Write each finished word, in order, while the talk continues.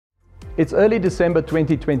It's early December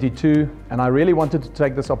 2022, and I really wanted to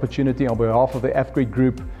take this opportunity on behalf of the AFGRI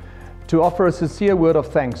Group to offer a sincere word of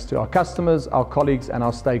thanks to our customers, our colleagues and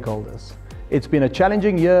our stakeholders. It's been a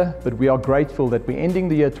challenging year, but we are grateful that we're ending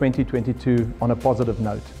the year 2022 on a positive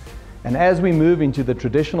note. And as we move into the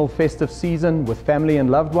traditional festive season with family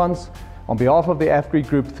and loved ones, on behalf of the AFGRI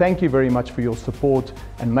Group, thank you very much for your support,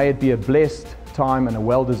 and may it be a blessed time and a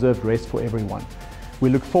well-deserved rest for everyone. We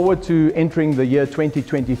look forward to entering the year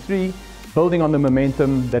 2023, building on the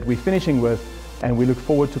momentum that we're finishing with, and we look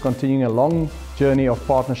forward to continuing a long journey of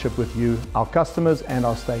partnership with you, our customers and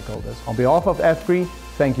our stakeholders. On behalf of AFGRI,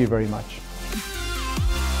 thank you very much.